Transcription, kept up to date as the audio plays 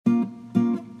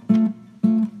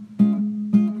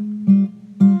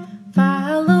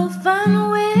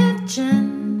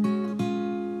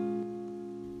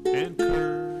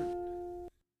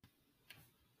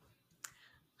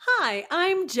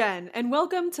Jen, and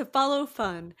welcome to Follow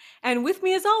Fun. And with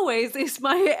me, as always, is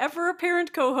my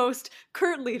ever-apparent co-host,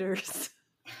 Kurt Leaders.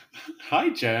 Hi,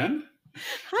 Jen.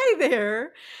 Hi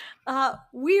there.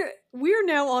 We're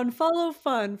now on Follow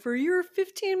Fun for your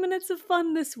 15 minutes of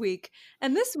fun this week.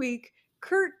 And this week,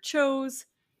 Kurt chose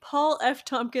Paul F.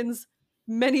 Tompkins'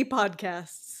 many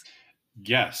podcasts.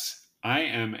 Yes, I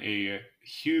am a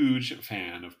huge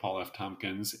fan of Paul F.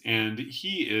 Tompkins, and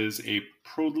he is a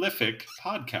prolific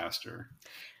podcaster.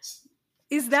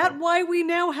 Is that why we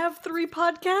now have 3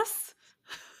 podcasts?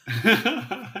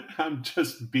 I'm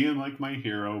just being like my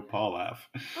hero, Paul F.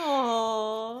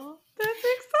 Aww, that's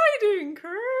exciting,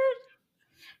 Kurt.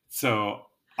 So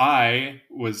I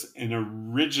was an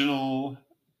original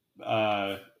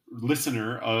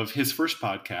listener of his first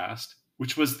podcast,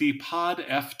 which was the Pod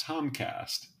F.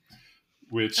 Tomcast,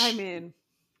 which that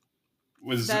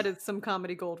is some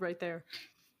comedy gold right there.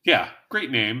 Yeah,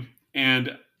 great name.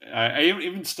 And I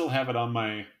even still have it on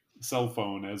my cell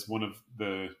phone as one of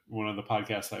the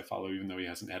podcasts I follow, even though he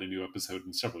hasn't had a new episode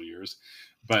in several years.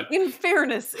 But in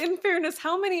fairness,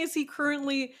 how many is he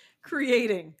currently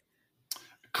creating?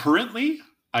 Currently,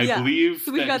 I believe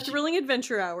so we've got Thrilling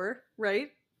Adventure Hour,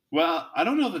 right? Well, I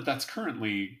don't know that that's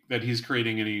currently that he's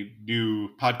creating any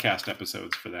new podcast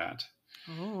episodes for that.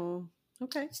 Oh,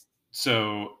 okay.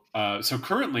 So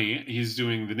currently he's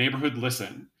doing The Neighborhood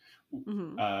Listen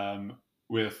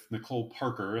with Nicole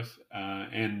Parker,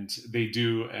 and they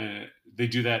do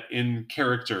that in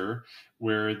character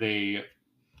where they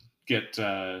get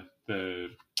the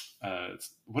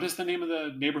what is the name of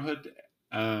the neighborhood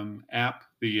app?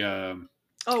 The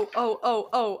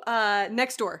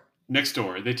Nextdoor.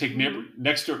 Nextdoor. They take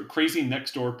crazy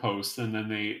Nextdoor posts, and then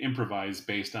they improvise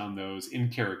based on those in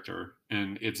character,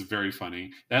 and it's very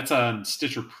funny. That's on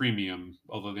Stitcher Premium,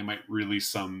 although they might release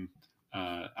some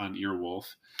on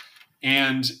Earwolf.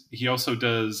 And he also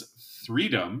does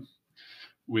Threedom,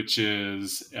 which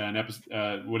is an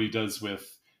episode what he does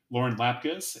with Lauren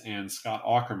Lapkus and Scott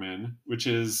Aukerman, which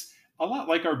is a lot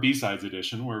like our B-Sides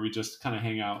edition, where we just kind of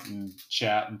hang out and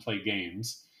chat and play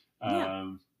games.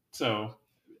 So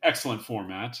excellent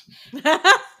format.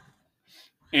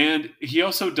 And he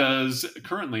also does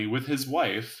currently with his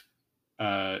wife,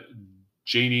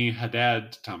 Janie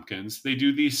Haddad Tompkins, they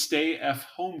do the Stay F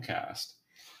Homecast,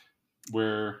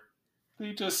 where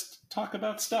they just talk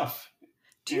about stuff.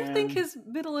 Do you think his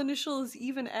middle initial is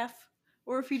even F,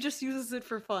 or if he just uses it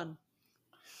for fun?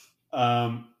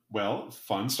 Well,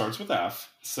 fun starts with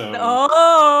F. So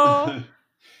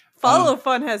Follow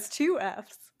Fun has 2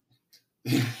 Fs.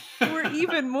 We're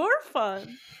even more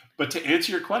fun. But to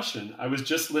answer your question, I was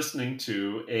just listening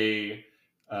to a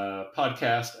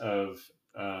podcast of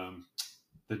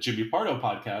the Jimmy Pardo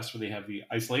podcast, where they have the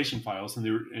isolation files, and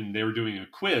they were doing a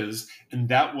quiz, and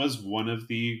that was one of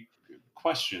the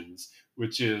questions,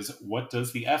 which is, what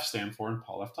does the F stand for in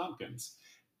Paul F. Tompkins?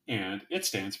 And it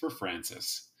stands for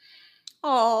Francis.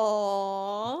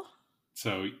 Aww.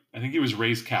 So I think he was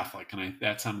raised Catholic, and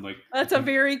that sounded like... That's a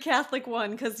very Catholic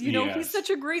one, because, he's such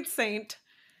a great saint.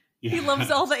 Yeah. He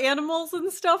loves all the animals and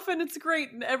stuff, and it's great.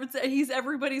 He's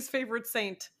everybody's favorite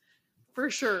saint, for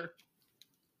sure.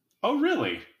 Oh,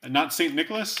 really? Not St.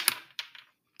 Nicholas?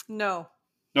 No.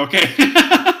 Okay.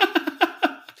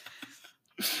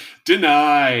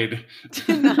 Denied.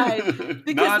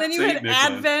 Because then you had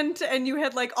Advent, and you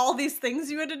had all these things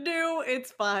you had to do.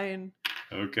 It's fine.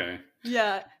 Okay.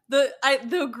 Yeah.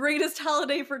 The greatest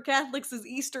holiday for Catholics is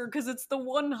Easter, because it's the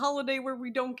one holiday where we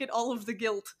don't get all of the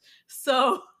guilt.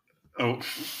 So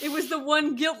it was the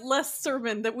one guilt-less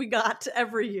sermon that we got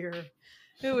every year.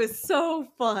 It was so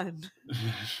fun.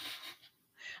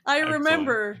 I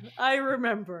remember.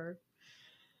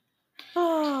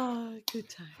 Oh, good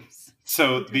times.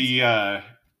 So the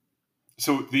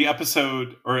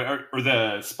episode or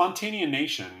the Spontanea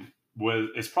Nation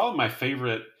is probably my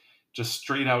favorite, just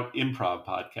straight out improv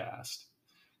podcast.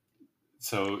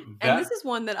 And this is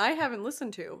one that I haven't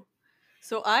listened to,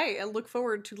 so I look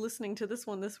forward to listening to this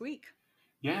one this week.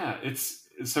 Yeah,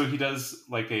 he does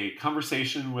a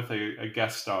conversation with a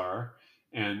guest star,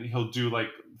 and he'll do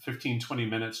 15-20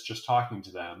 minutes just talking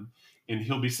to them, and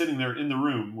he'll be sitting there in the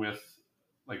room with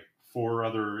 4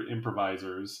 other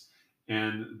improvisers,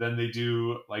 and then they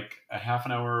do a half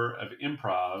an hour of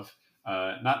improv,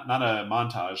 not a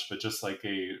montage, but just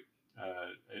a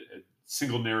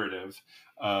single narrative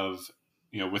of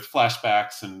with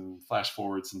flashbacks and flash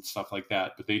forwards and stuff like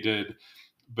that.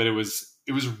 But it was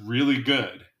really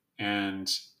good, and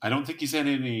I don't think he's had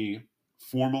any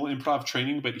formal improv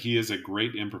training, but he is a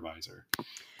great improviser.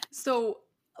 So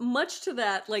much to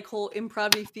that whole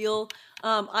improv-y feel,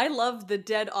 I love the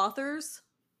Dead Authors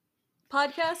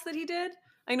podcast that he did.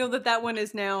 I know that one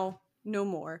is now no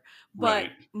more. But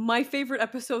my favorite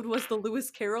episode was the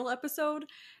Lewis Carroll episode.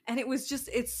 And it was just,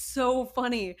 it's so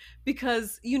funny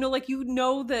because,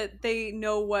 that they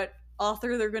know what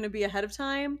author they're going to be ahead of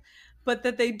time, but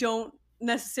that they don't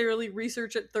necessarily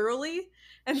research it thoroughly.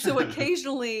 And so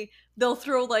occasionally they'll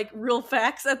throw like real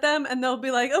facts at them and they'll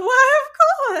be like, "Why,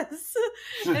 of course."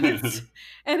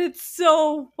 and it's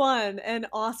so fun and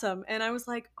awesome. And I was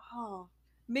like, oh,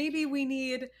 maybe we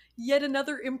need yet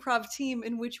another improv team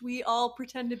in which we all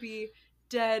pretend to be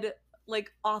dead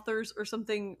like authors or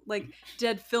something, like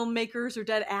dead filmmakers or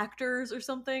dead actors or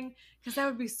something, because that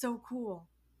would be so cool.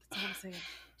 That's all I'm saying.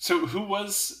 So who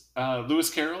was Lewis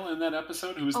Carroll in that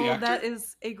episode? Who was the actor? That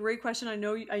is a great question. I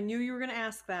knew you were going to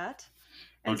ask that.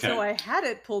 And so I had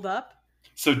it pulled up.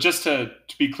 So just to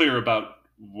be clear about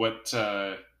what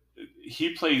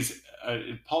he plays,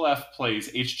 Paul F.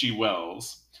 plays H.G.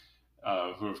 Wells,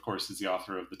 who of course is the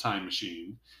author of The Time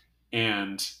Machine.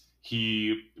 And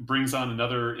he brings on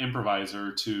another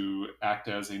improviser to act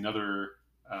as another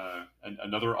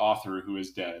author who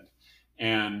is dead.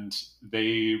 And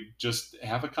they just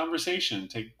have a conversation,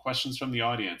 take questions from the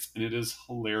audience, and it is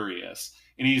hilarious.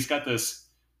 And he's got this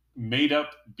made-up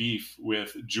beef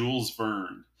with Jules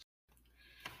Verne.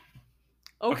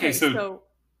 Okay, so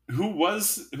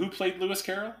who played Lewis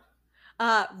Carroll?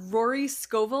 Rory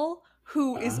Scovel,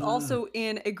 who is also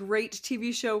in a great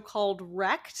TV show called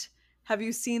Wrecked. Have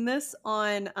you seen this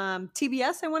on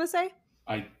TBS, I want to say?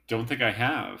 I don't think I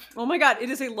have. Oh my god,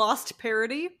 it is a Lost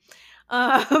parody.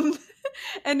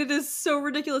 And it is so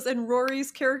ridiculous. And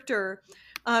Rory's character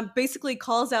basically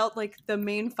calls out like the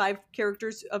main 5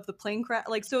 characters of the plane crash.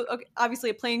 Like, so okay, obviously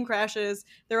a plane crashes.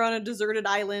 They're on a deserted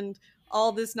island.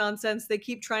 All this nonsense. They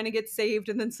keep trying to get saved,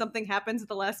 and then something happens at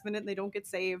the last minute and they don't get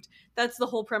saved. That's the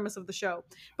whole premise of the show.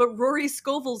 But Rory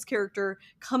Scovel's character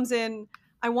comes in,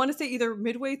 I want to say either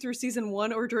midway through season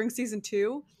 1 or during season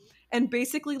 2, and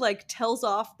basically like tells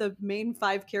off the main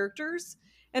 5 characters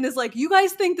and is like, "You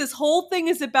guys think this whole thing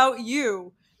is about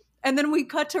you." And then we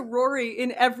cut to Rory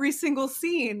in every single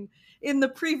scene in the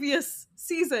previous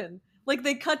season. Like,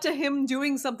 they cut to him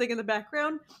doing something in the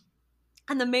background,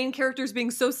 and the main characters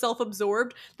being so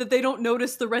self-absorbed that they don't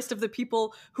notice the rest of the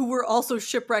people who were also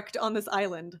shipwrecked on this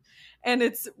island. And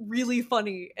it's really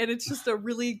funny. And it's just a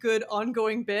really good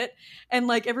ongoing bit. And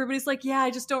like, everybody's like, "Yeah,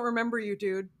 I just don't remember you,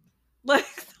 dude." Like,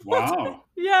 wow.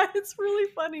 Yeah, it's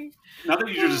really funny. Now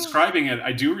that you're describing it,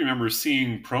 I do remember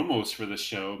seeing promos for this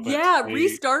show. But yeah,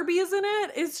 Rhys Darby is in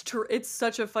it. It's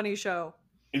such a funny show.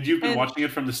 And you've been watching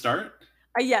it from the start?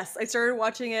 Yes, I started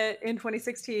watching it in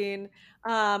 2016.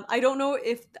 I don't know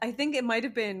I think it might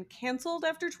have been canceled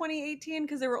after 2018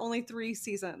 because there were only 3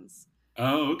 seasons.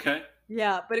 Oh, okay.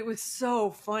 Yeah, but it was so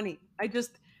funny.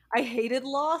 I hated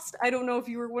Lost. I don't know if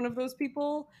you were one of those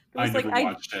people. I never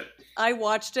watched it. I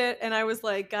watched it and I was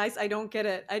like, "Guys, I don't get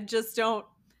it. I don't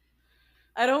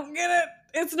get it.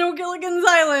 It's no Gilligan's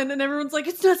Island." And everyone's like,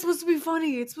 "It's not supposed to be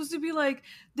funny. It's supposed to be like,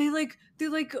 you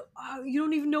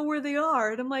don't even know where they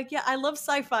are." And I'm like, "Yeah, I love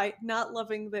sci-fi, not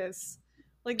loving this.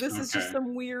 Like, this is just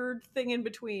some weird thing in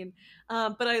between."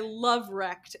 But I love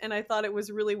Wrecked, and I thought it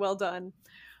was really well done.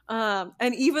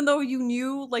 And even though you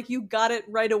knew, like, you got it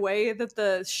right away that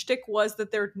the shtick was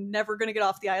that they're never going to get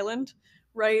off the island,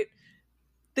 right?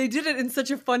 They did it in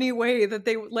such a funny way that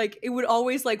they, like, it would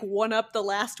always, like, one-up the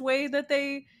last way that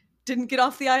they didn't get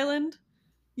off the island.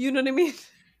 You know what I mean?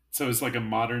 So it's like a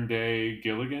modern-day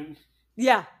Gilligan?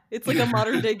 Yeah, it's like a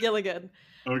modern-day Gilligan.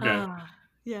 Okay.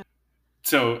 Yeah.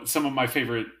 So some of my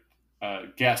favorite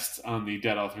guests on the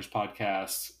Dead Authors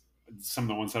podcast, some of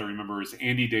the ones that I remember is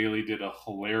Andy Daly did a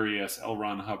hilarious L.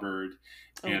 Ron Hubbard,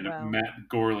 and Matt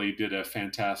Gorley did a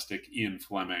fantastic Ian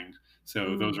Fleming.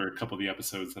 So those are a couple of the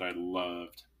episodes that I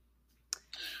loved.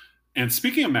 And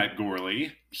speaking of Matt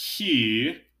Gorley,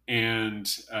 he and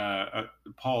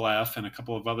Paul F. and a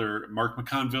couple of other, Mark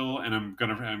McConville, and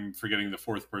I'm forgetting the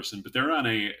 4th person, but they're on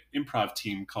a improv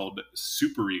team called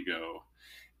Super Ego.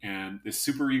 And the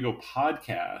Super Ego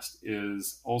podcast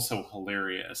is also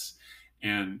hilarious.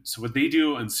 And so what they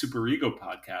do on Super Ego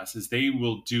podcast is they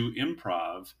will do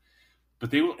improv,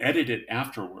 but they will edit it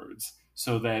afterwards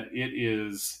so that it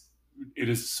is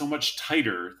so much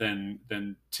tighter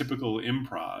than typical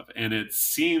improv. And it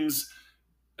seems,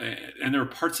 and there are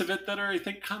parts of it that are, I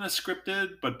think, kind of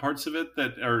scripted, but parts of it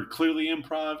that are clearly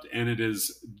improv. And it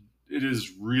is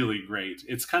really great.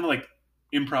 It's kind of like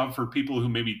improv for people who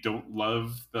maybe don't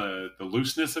love the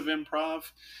looseness of improv.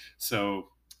 So,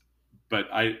 but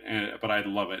I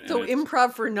love it. So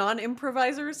improv for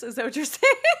non-improvisers? Is that what you're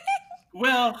saying?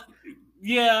 Well,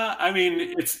 yeah. I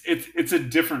mean, it's a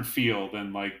different feel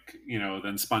than, like,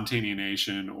 than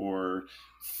Spontaneation or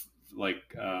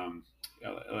like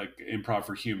Improv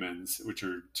for Humans, which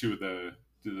are two of the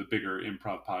bigger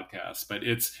improv podcasts. But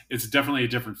it's definitely a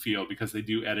different feel because they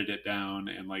do edit it down,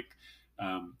 and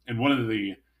and one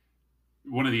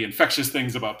of the infectious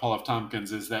things about Paul F.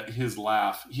 Tompkins is that his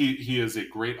laugh, he is a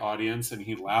great audience and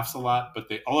he laughs a lot, but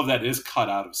all of that is cut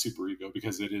out of Super Ego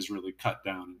because it is really cut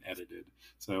down and edited.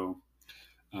 So,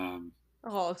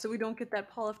 so we don't get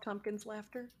that Paul F. Tompkins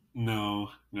laughter? No.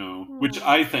 Which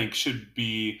I think should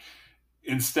be,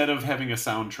 instead of having a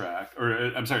soundtrack,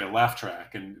 or I'm sorry, a laugh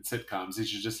track in sitcoms, you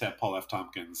should just have Paul F.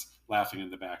 Tompkins laughing in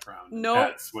the background. No,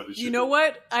 that's what it should be.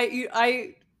 What?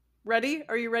 I ready?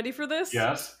 Are you ready for this?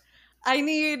 Yes. I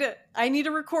need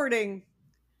a recording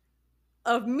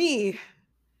of me,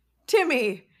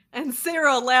 Timmy, and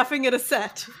Sarah laughing at a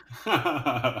set.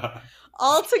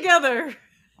 All together.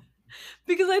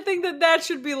 Because I think that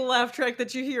should be the laugh track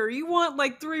that you hear. You want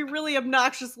like 3 really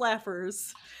obnoxious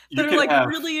laughers that are like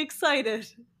really excited.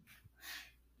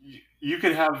 You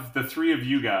could have the 3 of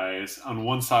you guys on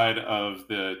one side of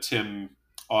the Tim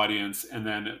audience and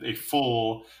then a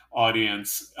full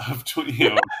audience of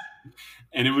 20,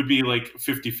 and it would be like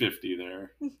 50-50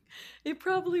 there. It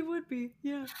probably would be.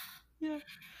 Yeah.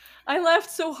 I laughed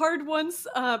so hard once,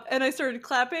 and I started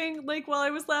clapping like while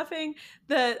I was laughing,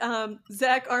 that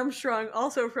Zach Armstrong,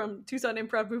 also from Tucson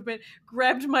Improv Movement,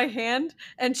 grabbed my hand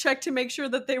and checked to make sure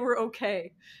that they were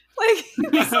okay. Like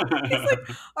he's like,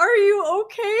 "Are you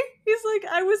okay?" He's like,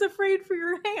 "I was afraid for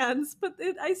your hands, but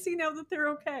I see now that they're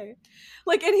okay."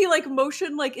 Like, and he like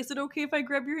motioned, like, "Is it okay if I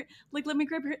grab your, like, let me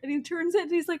grab your?" And he turns it,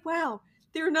 and he's like, "Wow,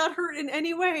 they're not hurt in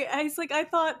any way." I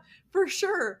thought for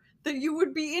sure that you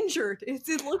would be injured.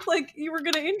 It looked like you were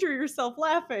going to injure yourself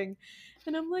laughing.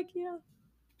 And I'm like, yeah.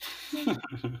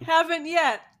 Haven't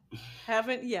yet.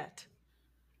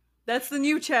 That's the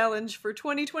new challenge for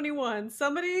 2021.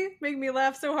 Somebody make me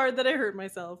laugh so hard that I hurt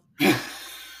myself.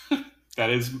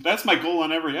 That's my goal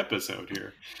on every episode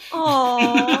here.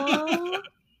 Aww.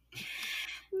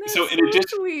 So in addition,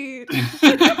 sweet.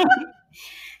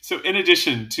 So in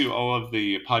addition to all of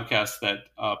the podcasts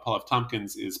that Paul F.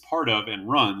 Tompkins is part of and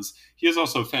runs, he is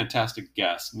also a fantastic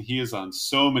guest, and he is on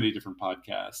so many different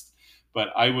podcasts. But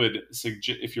I would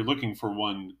suggest, if you're looking for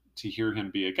one to hear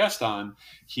him be a guest on,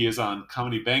 he is on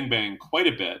Comedy Bang Bang quite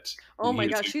a bit. Oh my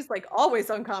gosh, he's like always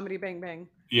on Comedy Bang Bang.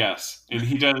 Yes, and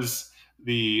he does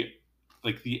the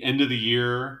end of the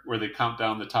year where they count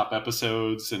down the top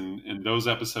episodes, and those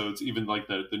episodes, even like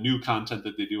the new content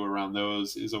that they do around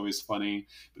those is always funny.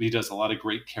 But he does a lot of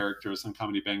great characters on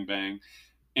Comedy Bang Bang.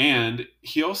 And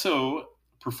he also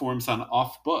performs on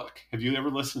Off Book. Have you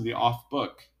ever listened to the Off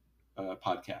Book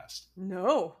podcast?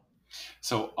 No.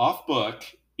 So Off Book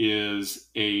is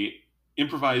a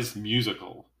improvised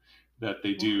musical that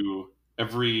they do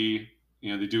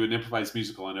they do an improvised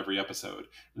musical on every episode,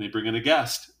 and they bring in a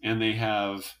guest, and they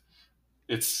have,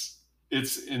 it's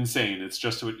insane. It's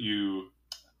just what you,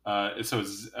 so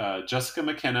it's Jessica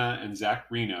McKenna and Zach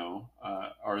Reno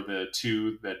are the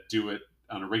 2 that do it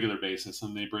on a regular basis,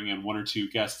 and they bring in 1 or 2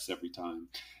 guests every time.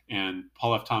 And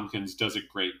Paul F. Tompkins does it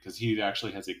great because he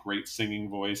actually has a great singing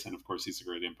voice, and of course he's a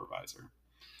great improviser.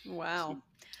 Wow.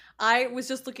 I was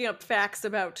just looking up facts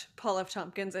about Paul F.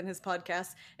 Tompkins and his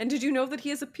podcast, and did you know that he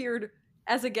has appeared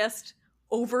as a guest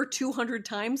over 200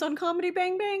 times on Comedy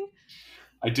Bang Bang?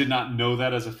 I did not know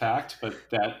that as a fact, but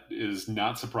that is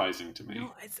not surprising to me.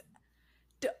 No, it's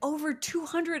over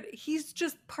 200. He's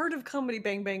just part of Comedy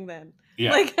Bang Bang then.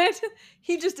 Yeah. Like,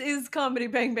 he just is Comedy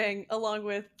Bang Bang along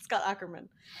with Scott Aukerman.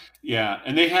 Yeah,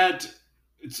 and they had,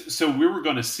 so we were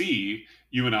going to see,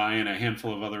 you and I and a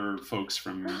handful of other folks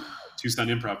from Tucson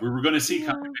Improv, we were going to see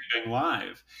Comedy Bang Bang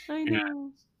live. I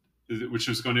know. Which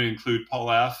was going to include Paul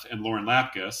F. and Lauren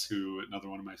Lapkus, who another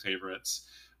one of my favorites.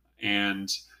 And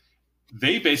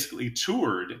they basically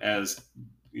toured as,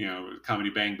 Comedy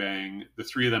Bang Bang, the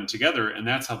 3 of them together. And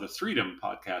that's how the Freedom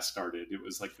podcast started. It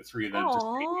was like the 3 of them just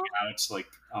hanging out like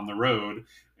on the road.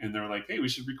 And they're like, hey, we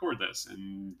should record this.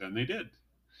 And then they did.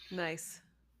 Nice.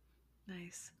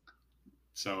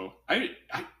 So I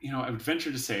would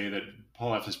venture to say that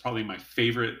Paul F. is probably my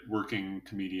favorite working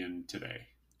comedian today.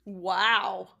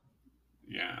 Wow.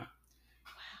 Yeah. Wow.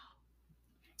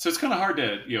 So it's kind of hard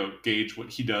to, gauge what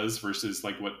he does versus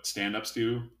like what stand-ups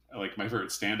do. Like my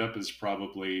favorite stand-up is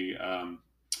probably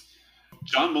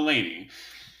John Mulaney.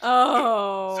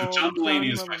 Oh. So John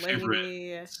Mulaney is my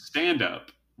favorite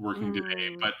stand-up working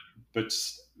today, but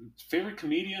favorite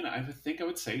comedian, I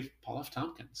would say Paul F.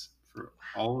 Tompkins for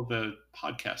all of the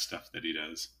podcast stuff that he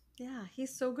does. Yeah,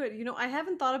 he's so good. I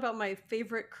haven't thought about my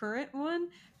favorite current one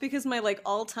because my like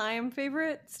all-time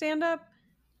favorite stand-up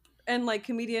and like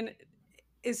comedian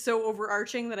is so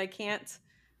overarching that I can't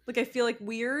Like, I feel like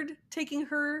weird taking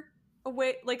her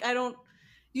away. Like, I don't,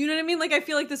 you know what I mean? Like, I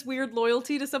feel like this weird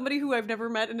loyalty to somebody who I've never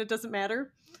met and it doesn't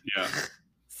matter. Yeah.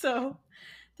 So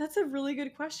that's a really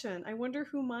good question. I wonder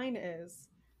who mine is.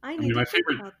 I need to think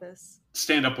about this.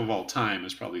 Stand-up of all time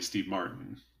is probably Steve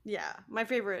Martin. Yeah, my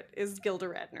favorite is Gilda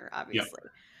Radner, obviously.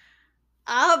 Yep.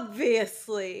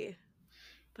 Obviously.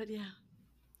 But yeah.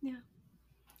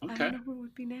 Okay. I don't know who it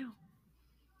would be now.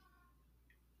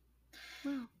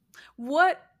 Well,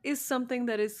 what is something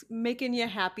that is making you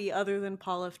happy other than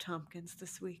Paul F. Tompkins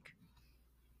this week?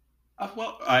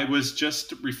 Well, I was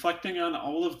just reflecting on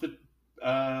all of the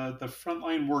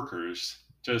frontline workers,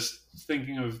 just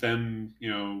thinking of them,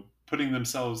 putting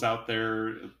themselves out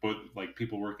there, both like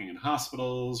people working in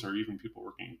hospitals or even people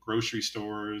working in grocery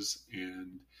stores,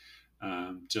 and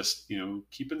just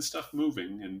keeping stuff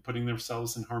moving and putting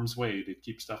themselves in harm's way to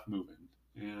keep stuff moving,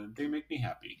 and they make me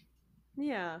happy.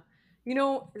 Yeah.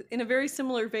 In a very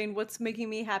similar vein, what's making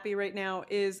me happy right now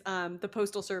is the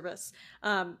Postal Service,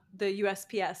 the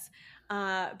USPS,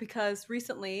 because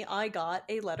recently I got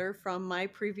a letter from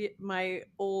my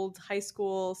old high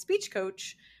school speech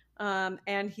coach,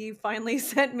 and he finally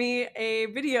sent me a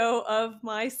video of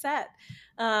my set.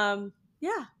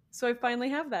 Yeah, so I finally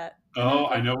have that. Oh,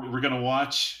 I know what we're gonna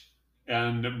watch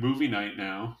and movie night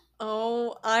now.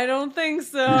 Oh, I don't think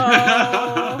so.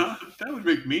 That would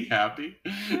make me happy.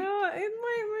 Yeah, it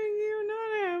might make you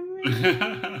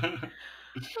not happy.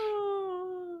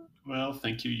 Oh. Well,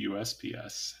 thank you,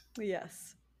 USPS.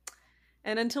 Yes.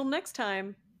 And until next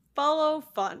time, follow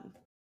fun.